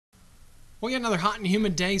Well, we got another hot and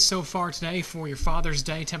humid day so far today for your Father's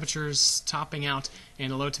Day. Temperatures topping out in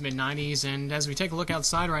the low to mid 90s. And as we take a look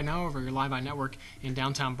outside right now over your Live Eye Network in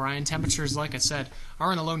downtown Bryan, temperatures, like I said,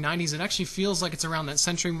 are in the low 90s. It actually feels like it's around that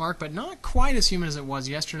century mark, but not quite as humid as it was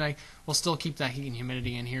yesterday. We'll still keep that heat and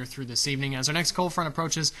humidity in here through this evening. As our next cold front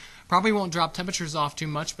approaches, probably won't drop temperatures off too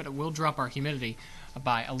much, but it will drop our humidity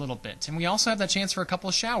by a little bit. And we also have that chance for a couple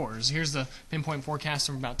of showers. Here's the pinpoint forecast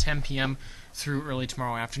from about 10 p.m. through early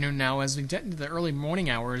tomorrow afternoon. Now, as we get into the early morning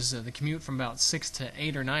hours, the commute from about 6 to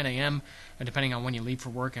 8 or 9 a.m., depending on when you leave for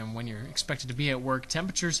work and when you're expected to be at work,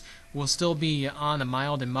 temperatures will still be on the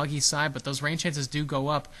mild and muggy side, but those rain chances do go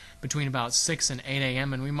up between about 6 and 8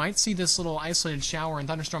 a.m., and we might see this little isolated shower and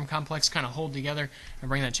thunderstorm complex kind of hold together and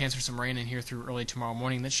bring that chance for some rain in here through early tomorrow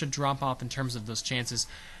morning. That should drop off in terms of those chances,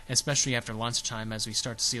 especially after lunchtime as we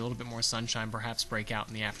start to see a little bit more sunshine perhaps break out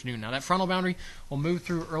in the afternoon. Now, that frontal boundary will move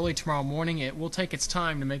through early tomorrow morning. It will take its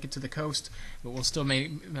time to make it to the coast, but we'll still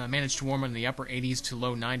manage to warm in the upper 80s to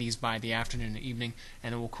low 90s by the afternoon and evening,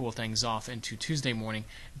 and it will cool things off into Tuesday morning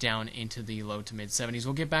down into the low to mid 70s.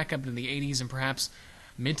 We'll get back up to the 80s and perhaps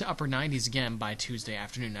mid to upper 90s again by Tuesday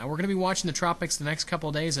afternoon. Now, we're going to be watching the tropics the next couple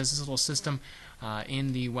of days as this little system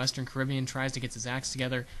in the Western Caribbean tries to get its act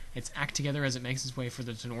together as it makes its way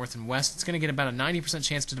further to north and west. It's going to get about a 90%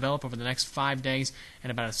 chance to develop over the next 5 days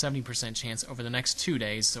and about a 70% chance over the next 2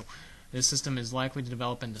 days. So this system is likely to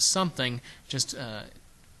develop into something, just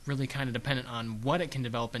really kind of dependent on what it can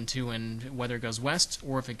develop into and whether it goes west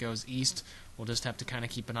or if it goes east. We'll just have to kind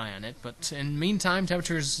of keep an eye on it. But in the meantime,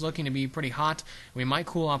 temperatures looking to be pretty hot. We might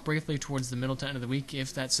cool off briefly towards the middle to end of the week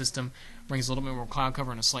if that system brings a little bit more cloud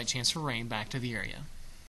cover and a slight chance for rain back to the area.